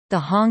The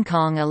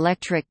Hongkong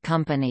Electric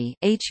Company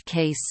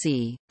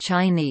 (HKC,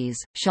 Chinese,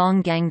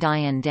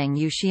 Shonggangdian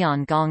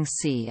Yushian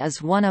Gongxi)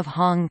 is one of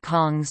Hong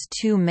Kong's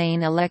two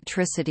main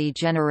electricity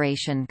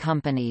generation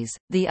companies,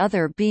 the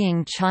other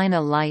being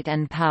China Light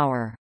and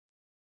Power.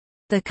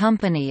 The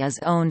company is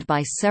owned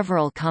by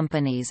several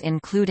companies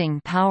including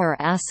Power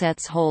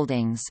Assets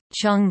Holdings,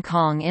 Chung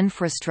Kong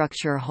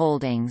Infrastructure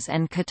Holdings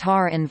and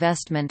Qatar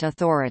Investment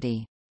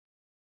Authority.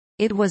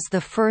 It was the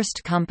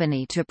first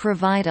company to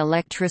provide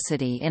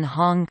electricity in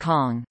Hong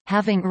Kong,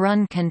 having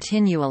run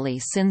continually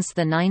since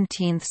the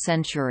 19th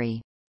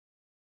century.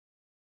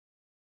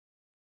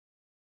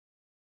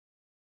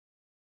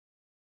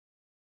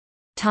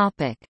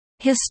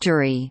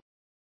 History.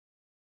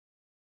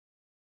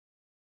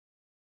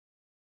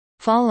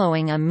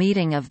 Following a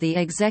meeting of the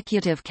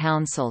Executive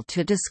Council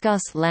to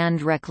discuss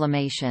land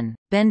reclamation,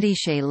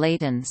 Bendishe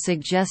Leighton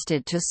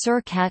suggested to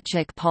Sir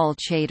Katchik Paul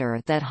Chater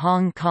that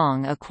Hong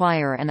Kong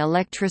acquire an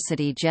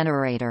electricity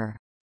generator.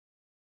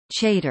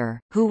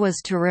 Chater, who was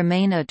to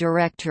remain a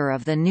director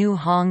of the new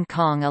Hong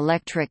Kong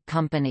Electric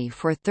Company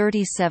for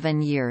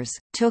 37 years,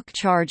 took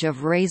charge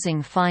of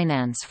raising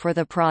finance for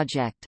the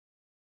project.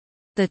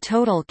 The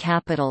total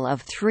capital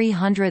of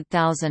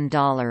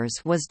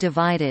 $300,000 was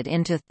divided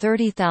into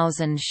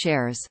 30,000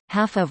 shares,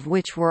 half of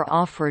which were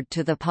offered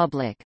to the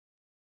public.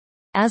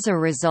 As a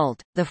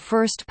result, the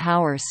first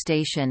power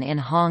station in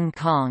Hong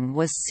Kong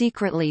was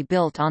secretly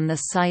built on the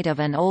site of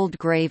an old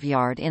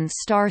graveyard in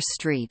Star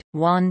Street,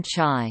 Wan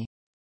Chai.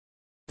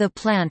 The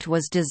plant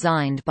was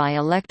designed by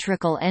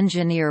electrical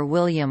engineer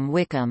William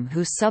Wickham,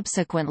 who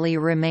subsequently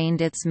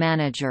remained its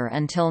manager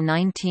until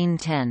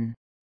 1910.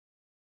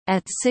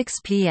 At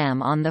 6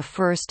 p.m. on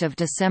 1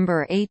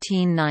 December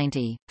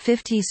 1890,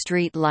 50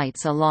 street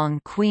lights along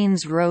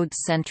Queen's Road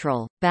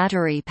Central,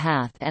 Battery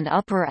Path and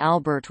Upper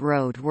Albert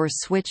Road were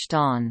switched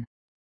on.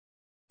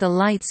 The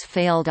lights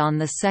failed on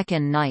the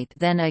second night,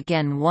 then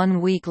again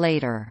 1 week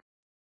later.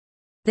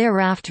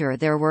 Thereafter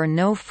there were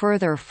no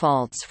further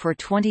faults for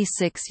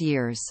 26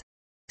 years.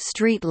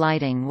 Street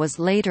lighting was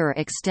later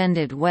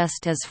extended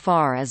west as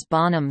far as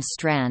Bonham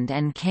Strand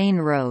and Cane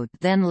Road,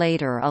 then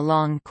later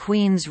along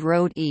Queen's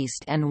Road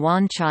East and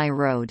Wan Chai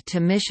Road to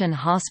Mission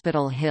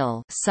Hospital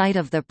Hill, site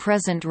of the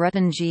present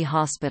Ruttanji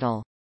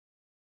Hospital.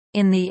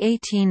 In the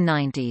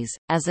 1890s,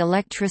 as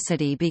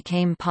electricity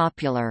became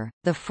popular,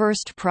 the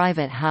first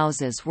private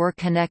houses were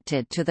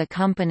connected to the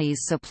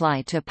company's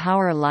supply to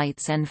power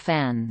lights and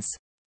fans.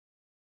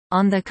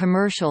 On the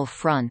commercial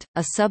front,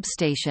 a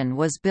substation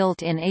was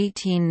built in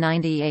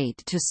 1898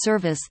 to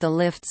service the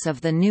lifts of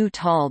the new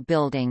tall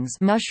buildings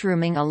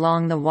mushrooming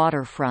along the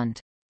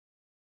waterfront.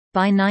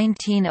 By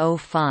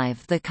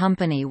 1905 the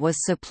company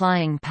was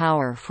supplying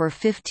power for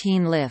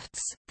 15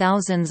 lifts,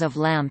 thousands of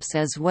lamps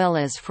as well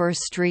as for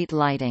street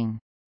lighting.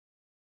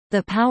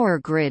 The power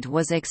grid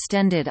was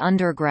extended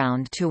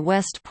underground to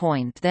West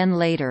Point, then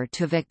later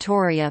to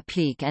Victoria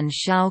Peak and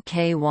Shau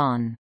Kei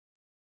Wan.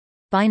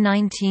 By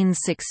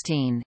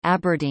 1916,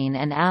 Aberdeen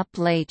and Ap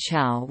Lei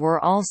Chau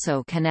were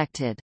also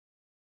connected.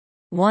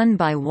 One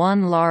by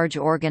one large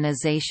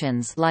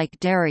organizations like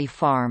Dairy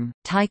Farm,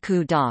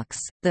 Taiku Docks,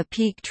 the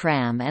Peak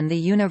Tram and the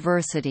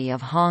University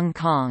of Hong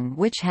Kong,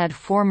 which had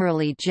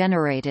formerly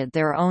generated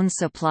their own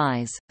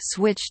supplies,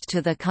 switched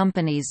to the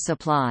company's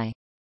supply.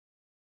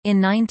 In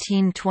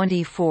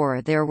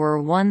 1924 there were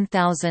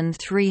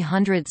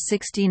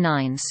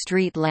 1,369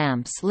 street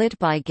lamps lit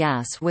by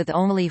gas with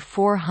only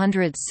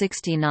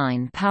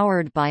 469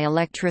 powered by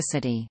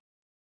electricity.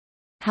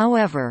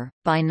 However,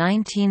 by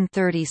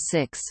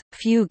 1936,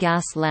 few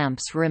gas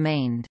lamps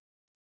remained.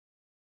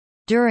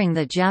 During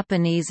the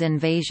Japanese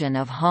invasion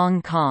of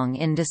Hong Kong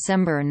in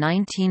December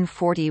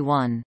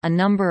 1941, a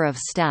number of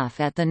staff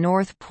at the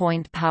North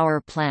Point power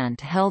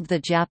plant held the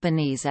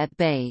Japanese at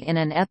bay in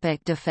an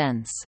epic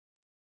defense.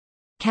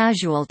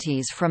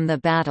 Casualties from the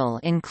battle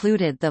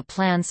included the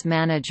plant's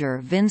manager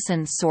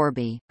Vincent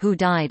Sorby, who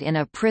died in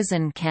a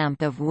prison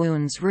camp of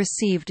wounds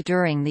received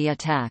during the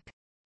attack.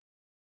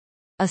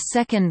 A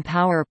second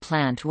power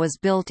plant was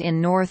built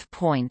in North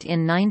Point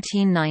in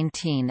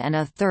 1919 and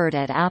a third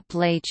at Ap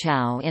Lei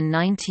Chau in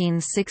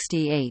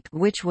 1968,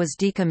 which was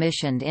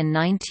decommissioned in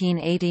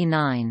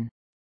 1989.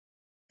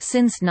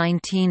 Since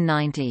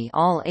 1990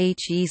 all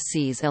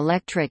HEC's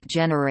electric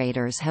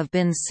generators have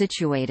been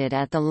situated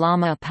at the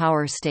Lamma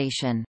Power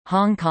Station.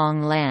 Hong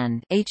Kong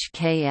Land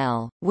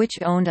 (HKL), which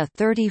owned a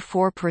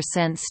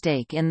 34%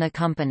 stake in the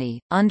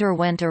company,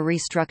 underwent a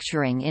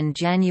restructuring in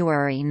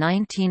January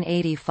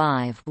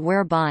 1985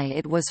 whereby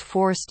it was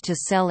forced to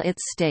sell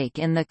its stake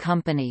in the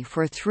company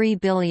for $3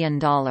 billion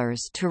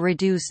to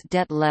reduce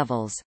debt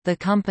levels. The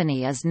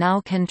company is now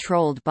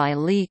controlled by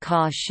Li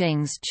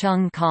Ka-shing's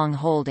Chung Kong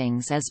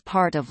Holdings as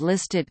part of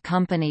listed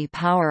company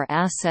Power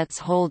Assets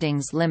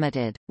Holdings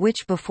Limited,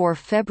 which before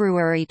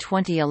February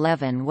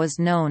 2011 was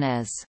known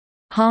as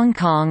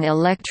Hongkong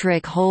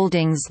Electric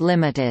Holdings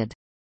Limited.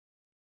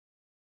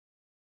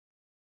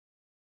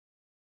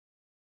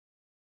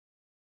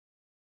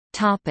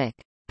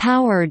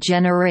 Power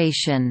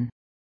generation.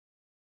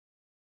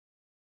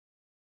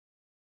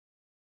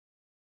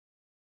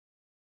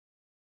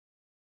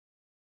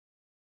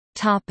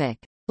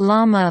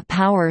 Lamma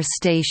Power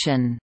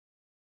Station.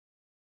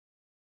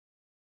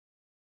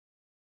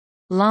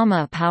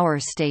 Lamma Power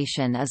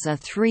Station is a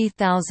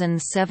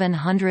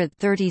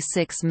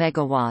 3,736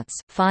 megawatts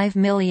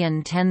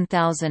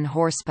 (5,010,000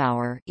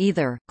 horsepower)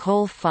 either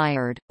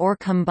coal-fired or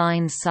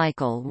combined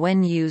cycle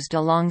when used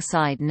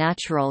alongside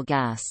natural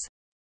gas.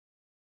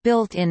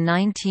 Built in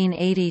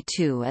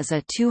 1982 as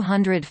a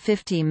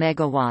 250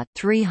 megawatt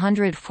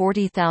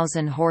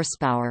 (340,000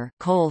 horsepower)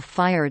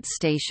 coal-fired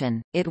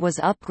station, it was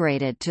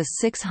upgraded to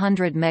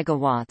 600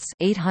 megawatts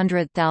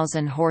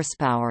 (800,000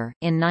 horsepower)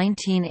 in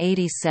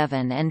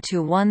 1987 and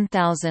to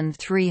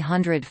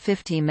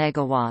 1,350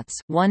 megawatts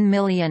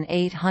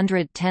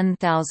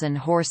 (1,810,000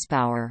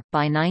 horsepower)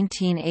 by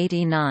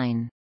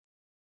 1989.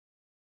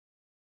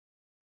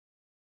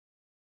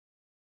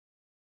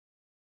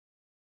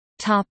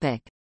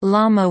 Topic: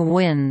 Lamma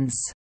Winds.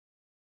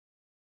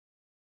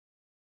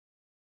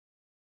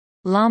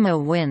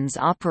 Lamma Winds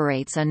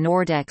operates a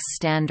Nordex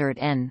standard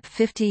N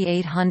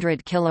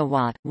 5800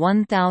 kilowatt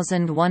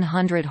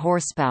 (1,100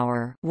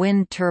 horsepower)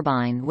 wind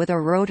turbine with a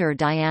rotor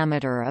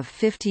diameter of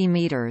 50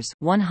 meters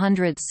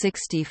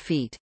 (160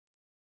 feet).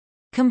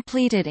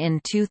 Completed in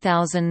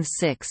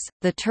 2006,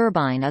 the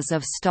turbine is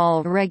of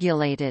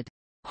stall-regulated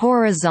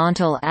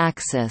horizontal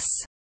axis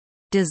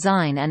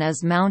design and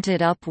is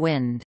mounted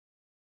upwind.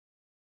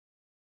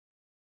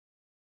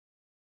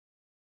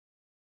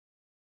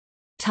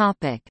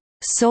 Topic: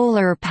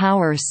 Solar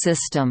power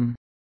system.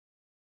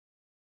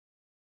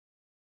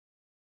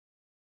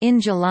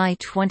 In July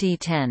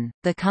 2010,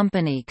 the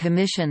company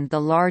commissioned the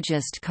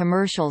largest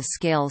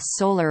commercial-scale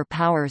solar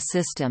power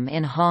system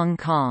in Hong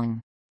Kong.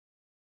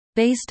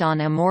 Based on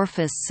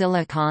amorphous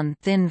silicon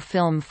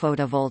thin-film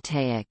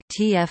photovoltaic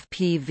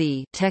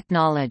 (TFPV)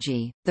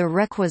 technology, the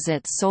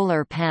requisite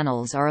solar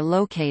panels are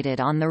located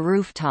on the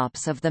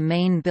rooftops of the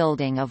main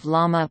building of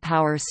Lamma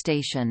Power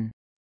Station.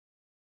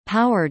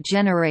 Power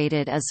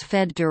generated is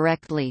fed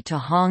directly to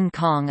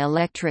Hongkong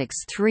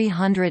Electric's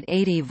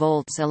 380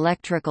 volts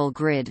electrical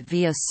grid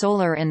via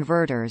solar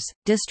inverters,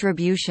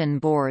 distribution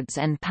boards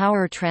and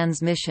power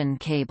transmission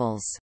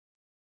cables.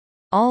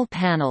 All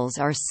panels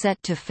are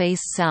set to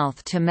face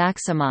south to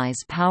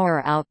maximize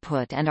power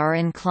output and are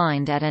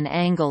inclined at an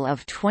angle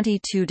of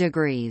 22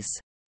 degrees.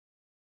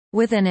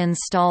 With an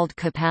installed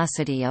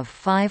capacity of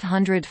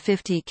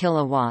 550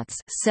 kilowatts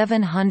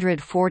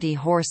 (740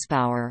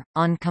 horsepower),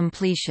 on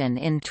completion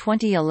in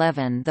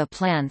 2011 the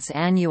plant's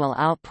annual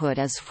output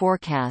is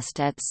forecast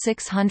at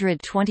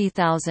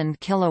 620,000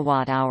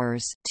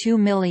 kilowatt-hours,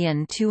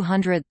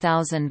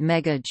 2,200,000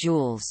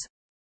 megajoules.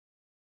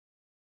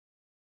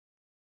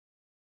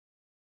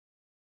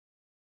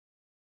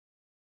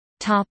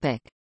 Topic: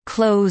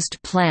 Closed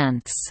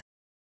plants.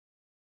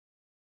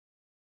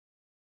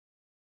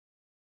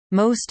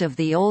 Most of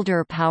the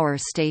older power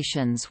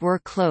stations were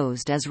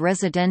closed as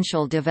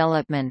residential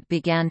development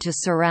began to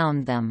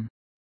surround them.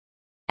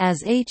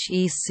 As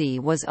HEC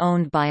was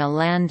owned by a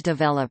land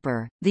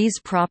developer, these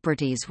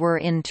properties were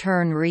in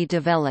turn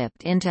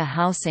redeveloped into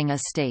housing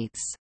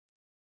estates.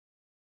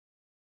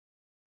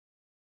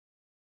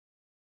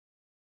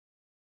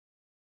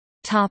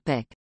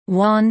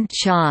 Wan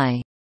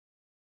Chai.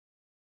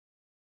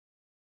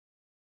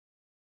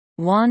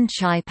 Wan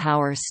Chai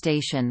Power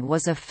Station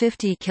was a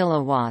 50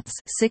 kilowatts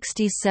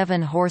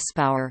 (67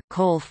 horsepower)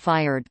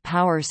 coal-fired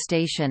power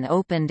station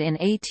opened in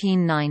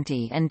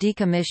 1890 and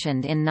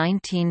decommissioned in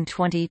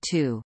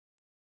 1922.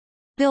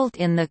 Built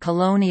in the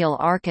colonial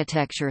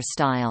architecture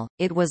style,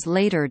 it was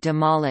later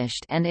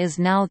demolished and is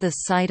now the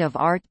site of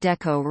Art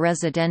Deco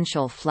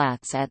residential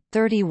flats at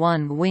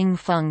 31 Wing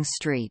Fung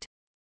Street.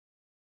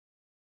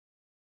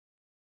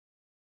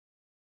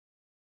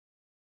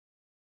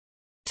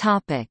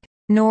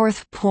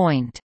 North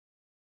Point.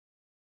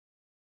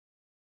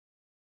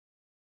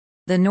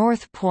 The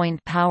North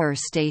Point power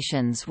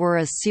stations were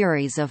a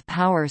series of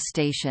power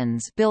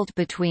stations built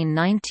between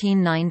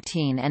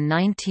 1919 and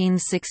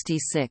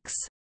 1966.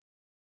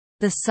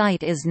 The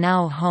site is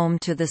now home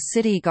to the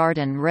City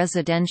Garden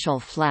residential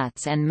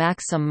flats and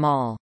Maxim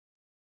Mall.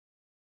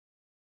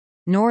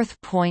 North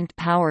Point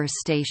Power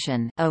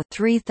Station, a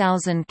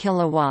 3,000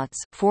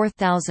 kilowatts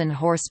 (4,000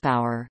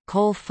 horsepower)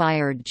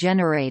 coal-fired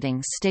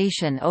generating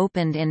station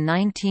opened in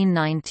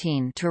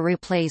 1919 to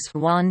replace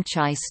Wan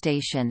Chai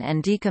Station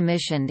and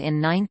decommissioned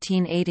in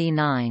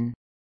 1989.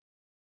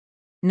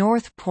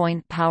 North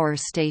Point Power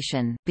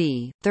Station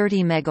B,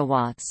 30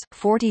 megawatts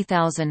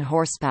 (40,000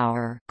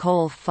 horsepower)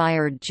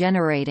 coal-fired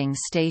generating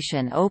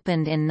station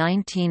opened in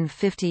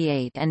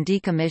 1958 and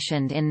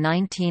decommissioned in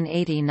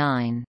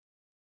 1989.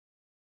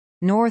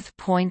 North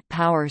Point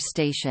Power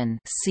Station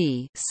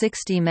C,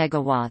 60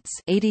 megawatts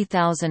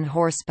 (80,000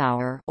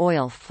 horsepower)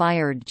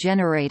 oil-fired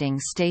generating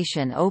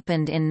station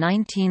opened in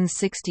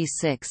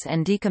 1966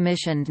 and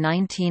decommissioned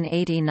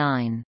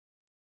 1989.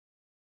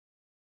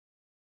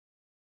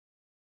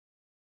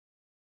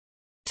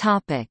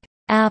 Topic: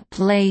 Ap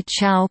Lei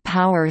Chau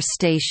Power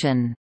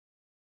Station.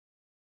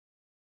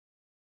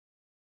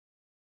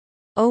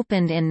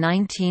 Opened in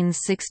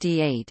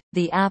 1968,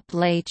 the Ap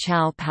Lay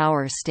Chau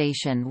Power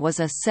Station was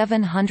a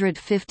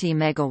 750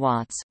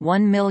 MW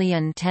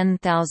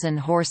 (1,010,000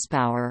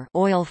 horsepower)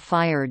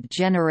 oil-fired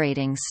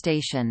generating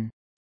station.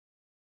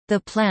 The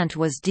plant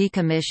was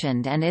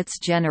decommissioned and its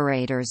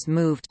generators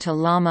moved to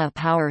Lamma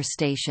Power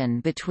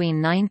Station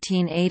between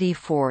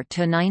 1984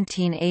 to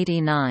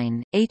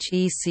 1989.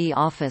 HEC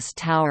office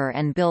tower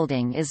and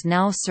building is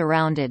now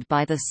surrounded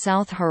by the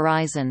South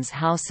Horizons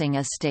housing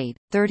estate,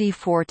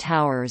 34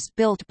 towers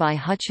built by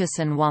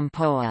Hutchison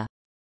Whampoa.